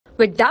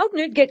With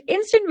Doubtnut, get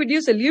instant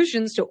video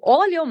solutions to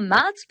all your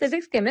maths,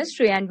 physics,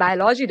 chemistry, and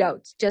biology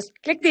doubts. Just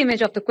click the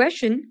image of the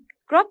question,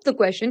 crop the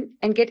question,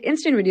 and get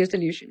instant video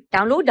solution.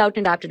 Download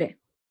Doubtnut app today.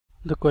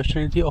 The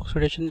question is the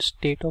oxidation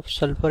state of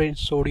sulfur in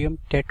sodium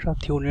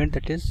tetrathionate,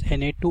 that is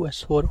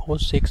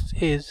Na2S4O6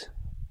 is.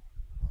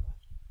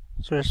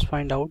 So let's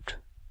find out.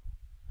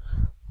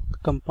 The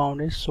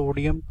compound is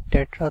sodium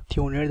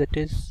tetrathionate, that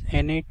is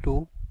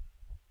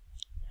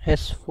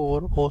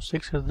Na2S4O6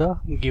 is the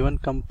given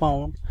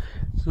compound.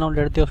 So now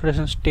let the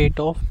oxidation state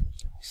of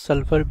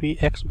sulfur be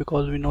X,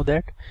 because we know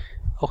that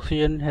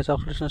oxygen has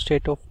oxidation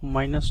state of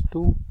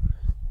 -2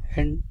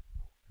 and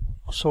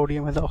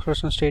sodium has the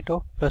oxidation state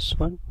of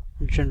 +1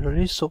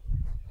 generally. So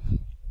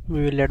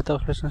we will let the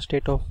oxidation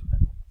state of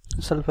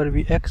sulfur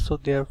be X. So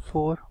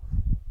therefore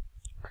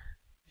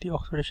the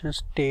oxidation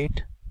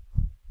state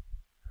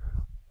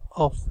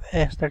of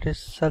X, that is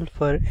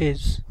sulfur,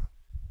 is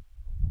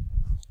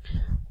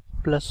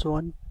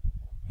 +1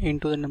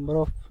 into the number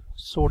of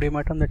sodium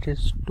atom, that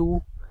is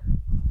 2,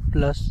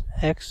 plus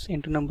X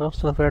into number of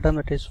sulfur atom,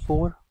 that is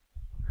 4,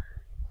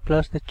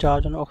 plus the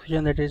charge on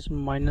oxygen, that is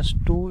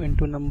 -2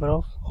 into number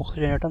of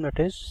oxygen atom, that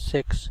is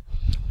 6,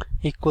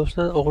 equals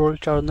the overall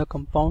charge on the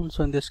compound.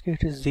 So in this case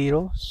it is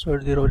 0, so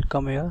 0 will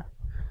come here.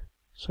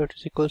 So it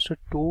is equals to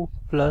 2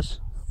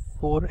 plus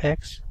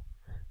 4x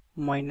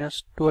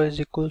minus 12 is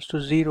equals to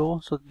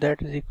 0, so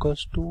that is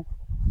equals to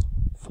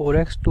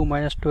 4x. 2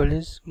 minus 12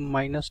 is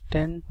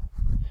 -10,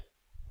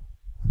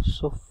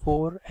 so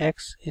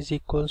 4x is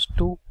equals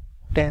to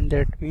 10,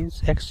 that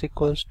means x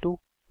equals to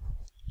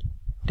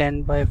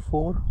 10 by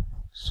 4,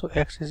 so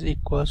x is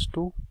equals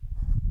to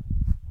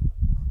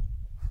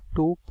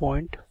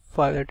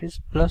 2.5, that is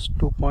plus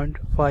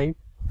 2.5.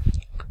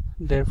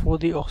 Therefore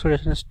the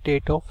oxidation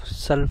state of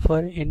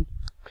sulfur in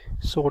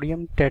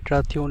sodium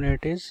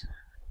tetrathionate is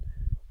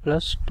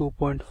plus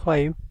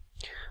 2.5.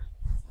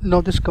 Now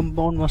this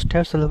compound must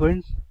have sulfur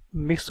in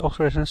mixed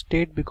oxidation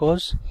state,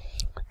 because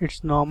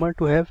it's normal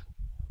to have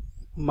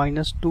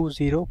 -2,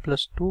 0,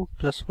 +2,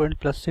 +1,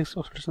 +6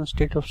 oxidation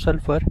state of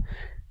sulfur.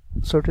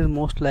 So it is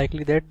most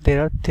likely that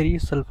there are 3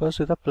 sulfurs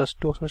with a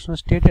 +2 oxidation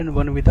state and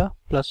 1 with a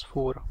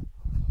 +4.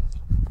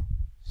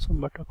 So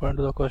but according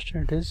to the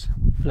question it is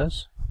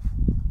plus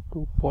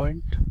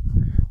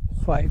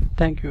 2.5.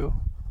 Thank you.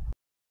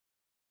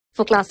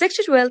 For class 6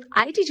 to 12,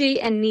 IIT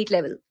JEE and NEET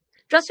level.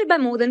 Trusted by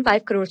more than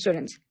 5 crore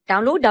students.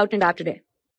 Download Doubtnut app today.